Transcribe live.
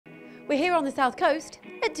We're here on the south coast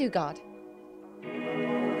at Dugard.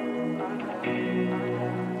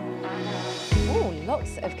 Oh,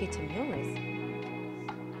 lots of Kitamuras.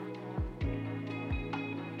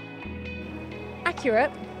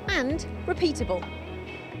 Accurate and repeatable.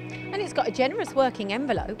 And it's got a generous working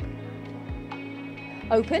envelope.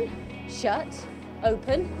 Open, shut,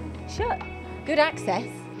 open, shut. Good access.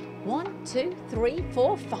 1, 2, 3,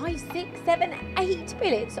 4, 5, 6, 7, 8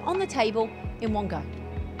 billets on the table in one go.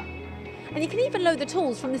 And you can even load the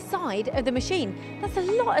tools from the side of the machine. That's a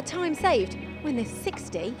lot of time saved when there's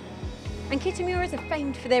 60. And Kitamuras are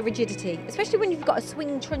famed for their rigidity, especially when you've got a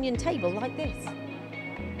swing trunnion table like this.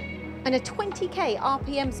 And a 20k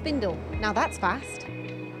RPM spindle. Now that's fast.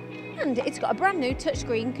 And it's got a brand new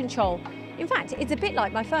touchscreen control. In fact, it's a bit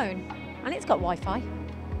like my phone, and it's got Wi-Fi.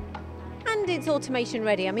 And it's automation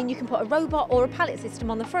ready. I mean, you can put a robot or a pallet system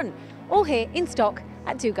on the front, all here in stock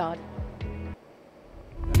at Dugard.